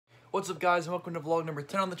What's up, guys, and welcome to vlog number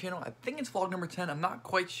 10 on the channel. I think it's vlog number 10, I'm not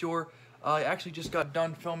quite sure. I actually just got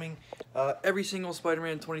done filming every single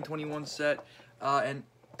Spider-Man 2021 set, and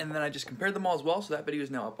then I just compared them all as well, so that video is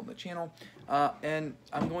now up on the channel. And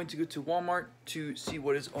I'm going to go to Walmart to see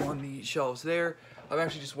what is on the shelves there. I'm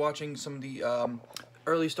actually just watching some of the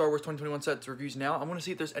early Star Wars 2021 sets reviews now. I want to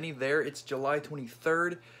see if there's any there. It's July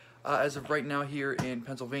 23rd. As of right now here in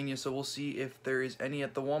Pennsylvania, so we'll see if there is any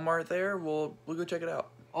at the Walmart there. We'll go check it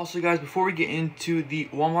out. Also, guys, before we get into the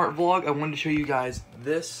Walmart vlog, I wanted to show you guys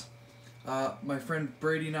this. My friend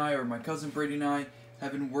Brady and I, or my cousin Brady and I,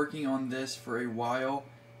 have been working on this for a while.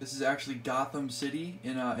 This is actually Gotham City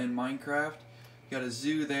in Minecraft. You got a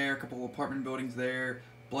zoo there, a couple of apartment buildings there,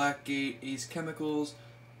 Blackgate, Ace Chemicals,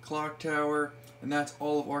 Clock Tower, and that's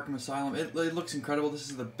all of Arkham Asylum. It looks incredible. This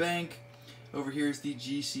is the bank. Over here is the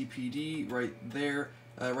GCPD right there.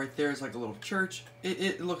 Right there is like a little church.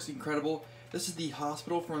 It looks incredible. This is the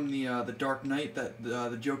hospital from the Dark Knight that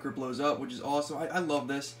the Joker blows up, which is awesome. I love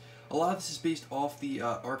this. A lot of this is based off the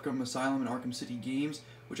Arkham Asylum and Arkham City games,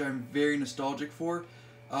 which I'm very nostalgic for.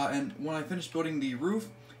 And when I finish building the roof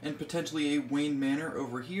and potentially a Wayne Manor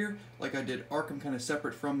over here, like I did Arkham kind of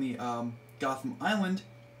separate from the Gotham Island,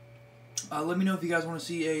 let me know if you guys want to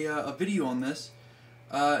see a video on this.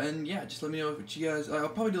 And yeah, just let me know if you guys, I'll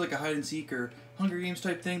probably do like a hide and seek or Hunger Games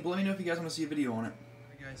type thing, but let me know if you guys want to see a video on it.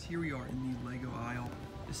 Alright guys, here we are in the Lego aisle.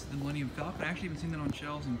 This is the Millennium Falcon. I actually haven't seen that on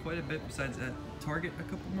shelves in quite a bit besides at Target a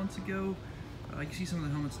couple months ago. You can see some of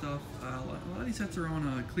the helmet stuff. A lot of these sets are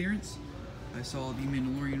on clearance. I saw the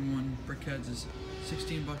Mandalorian one, Brickheads, is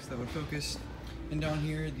 16 bucks, that would focus. And down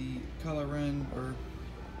here, the Kylo Ren, or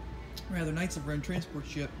rather Knights of Ren transport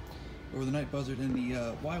ship, or the Night Buzzard, and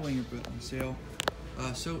the Y-Wing are both on sale.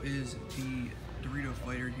 So is the Dorito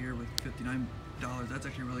Fighter here with $59. That's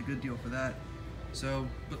actually a really good deal for that. So,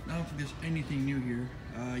 but I don't think there's anything new here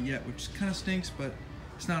yet, which kind of stinks, but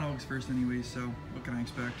it's not August 1st anyways, so what can I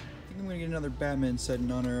expect? I think I'm going to get another Batman set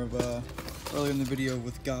in honor of earlier in the video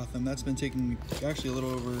with Gotham. That's been taking actually a little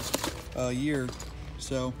over a year,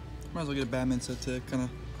 so might as well get a Batman set to kind of,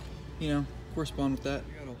 you know, correspond with that.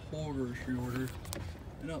 I got a whole grocery order,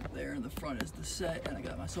 and up there in the front is the set, and I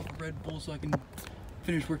got myself a Red Bull so I can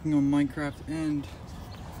finish working on Minecraft and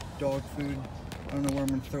dog food. I don't know where I'm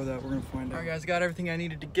gonna throw that. We're gonna find out. Alright guys, got everything I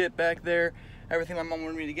needed to get back there. Everything my mom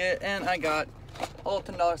wanted me to get, and I got all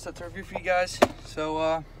 $10 sets to review for you guys.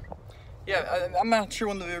 So yeah, I'm not sure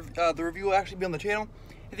when the review will actually be on the channel.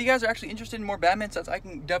 If you guys are actually interested in more Batman sets, I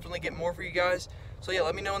can definitely get more for you guys. So yeah,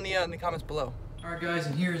 let me know in the comments below. Alright guys,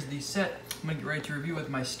 and here is the set I'm gonna get ready to review with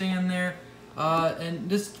my stand there. And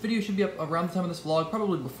this video should be up around the time of this vlog,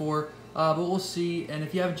 probably before. But we'll see, and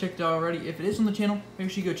if you haven't checked it out already, if it is on the channel, make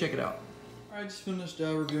sure you go check it out. Alright, just finished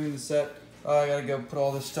reviewing the set. I gotta go put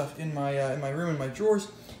all this stuff in my room, in my drawers.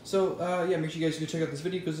 So, yeah, make sure you guys go check out this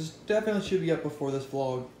video, because this definitely should be up before this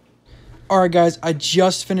vlog. Alright guys, I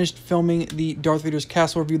just finished filming the Darth Vader's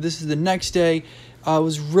Castle review. This is the next day. I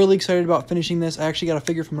was really excited about finishing this. I actually got a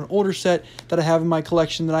figure from an older set that I have in my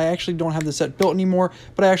collection that I actually don't have the set built anymore,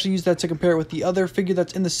 but I actually used that to compare it with the other figure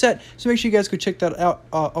that's in the set. So make sure you guys go check that out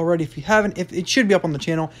already if you haven't. If it should be up on the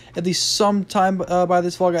channel at least sometime by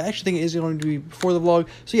this vlog. I actually think it is going to be before the vlog.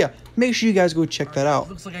 So yeah, make sure you guys go check that out.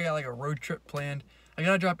 Looks like I got like a road trip planned. I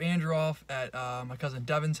gotta drop Andrew off at my cousin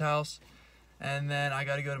Devin's house, and then I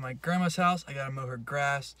gotta go to my grandma's house. I gotta mow her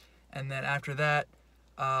grass, and then after that,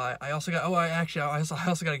 I also got, I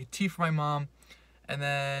also got to get tea for my mom, and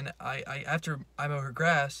then after I mow her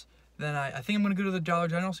grass, then I think I'm going to go to the Dollar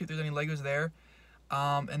General, see if there's any Legos there,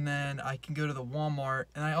 and then I can go to the Walmart,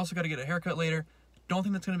 and I also got to get a haircut later. Don't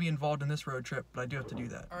think that's going to be involved in this road trip, but I do have to do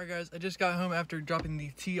that. Alright guys, I just got home after dropping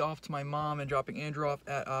the tea off to my mom and dropping Andrew off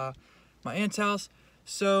at my aunt's house.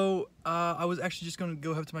 So I was actually just going to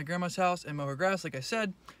go up to my grandma's house and mow her grass, like I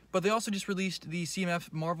said. But they also just released the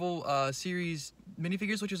CMF Marvel series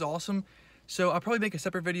minifigures, which is awesome. So I'll probably make a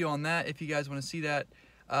separate video on that if you guys want to see that.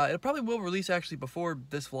 It probably will release actually before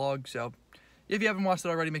this vlog. So if you haven't watched it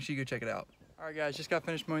already, make sure you go check it out. Alright guys, just got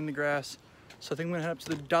finished mowing the grass. So I think I'm going to head up to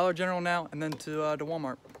the Dollar General now and then to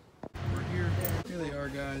Walmart. We're here. Here they are,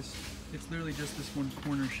 guys. It's literally just this one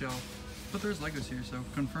corner shelf. But there's Legos here, so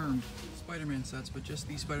confirmed. Spider-Man sets, but just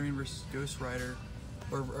the Spider-Man versus Ghost Rider,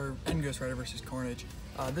 and Ghost Rider versus Carnage.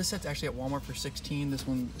 This set's actually at Walmart for $16. This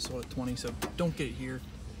one is sold at $20, so don't get it here.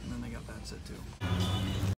 And then they got that set too.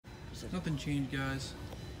 Nothing changed, guys.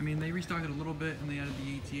 I mean, they restocked it a little bit and they added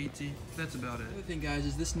the AT-AT. That's about it. The other thing, guys,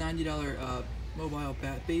 is this $90 mobile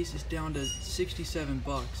bat base is down to 67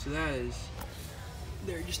 bucks. So that is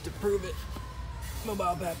there just to prove it.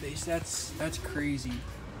 Mobile bat base. That's crazy.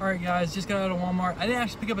 All right, guys, just got out of Walmart. I didn't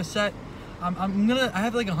actually pick up a set. I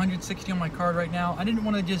have like 160 on my card right now. I didn't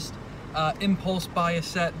want to just impulse buy a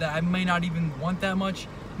set that I may not even want that much.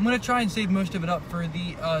 I'm gonna try and save most of it up for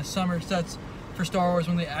the summer sets for Star Wars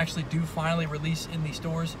when they actually do finally release in the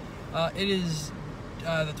stores. It is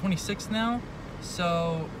the 26th now,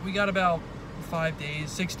 so we got about 5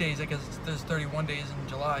 days, 6 days. I guess there's 31 days in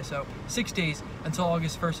July, so 6 days until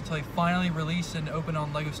August 1st until they finally release and open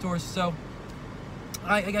on LEGO stores. So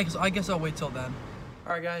I guess I'll wait till then.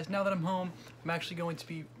 Alright guys, now that I'm home, I'm actually going to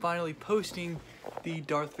be finally posting the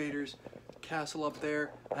Darth Vader's castle up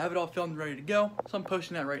there. I have it all filmed and ready to go, so I'm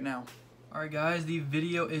posting that right now. Alright guys, the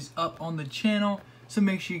video is up on the channel, so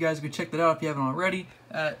make sure you guys go check that out if you haven't already.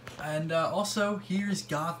 Also, here's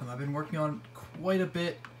Gotham. I've been working on quite a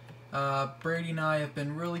bit. Brady and I have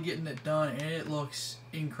been really getting it done, and it looks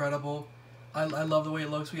incredible. I love the way it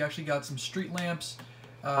looks. We actually got some street lamps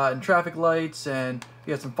and traffic lights, and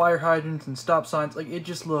we got some fire hydrants and stop signs. Like, it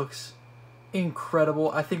just looks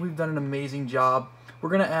incredible. I think we've done an amazing job. We're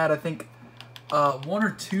gonna add, I think, 1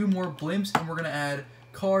 or 2 more blimps, and we're gonna add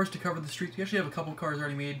cars to cover the streets. We actually have a couple cars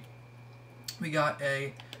already made. We got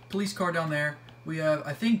a police car down there. We have,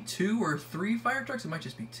 I think, 2 or 3 fire trucks. It might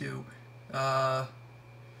just be 2. Yeah,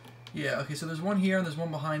 okay, so there's one here and there's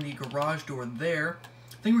one behind the garage door there.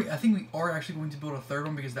 I think we are actually going to build a 3rd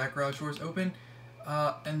one because that garage door is open.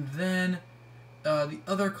 And then the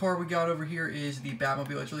other car we got over here is the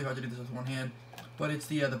Batmobile. It's really hard to do this with one hand, but it's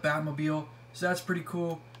the Batmobile. So that's pretty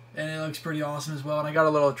cool, and it looks pretty awesome as well. And I got a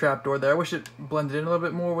little trap door there. I wish it blended in a little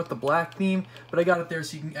bit more with the black theme, but I got it there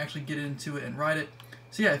so you can actually get into it and ride it.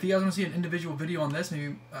 So yeah, if you guys want to see an individual video on this,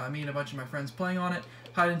 maybe me and a bunch of my friends playing on it,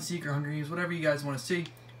 hide and seek or Hunger Games, whatever you guys want to see,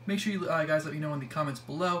 make sure you guys let me know in the comments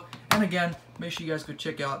below. And again, make sure you guys go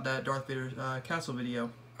check out that Darth Vader castle video.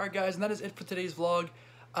 Alright guys, and that is it for today's vlog.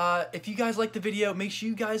 If you guys liked the video, make sure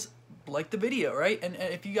you guys like the video, right? And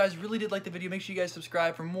if you guys really did like the video, make sure you guys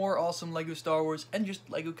subscribe for more awesome LEGO Star Wars and just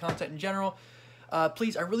LEGO content in general.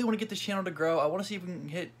 Please, I really want to get this channel to grow. I want to see if we can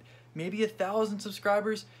hit maybe 1,000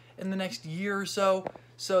 subscribers in the next year or so.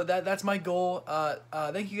 So that's my goal.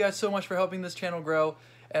 Thank you guys so much for helping this channel grow,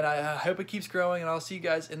 and I hope it keeps growing, and I'll see you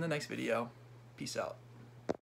guys in the next video. Peace out.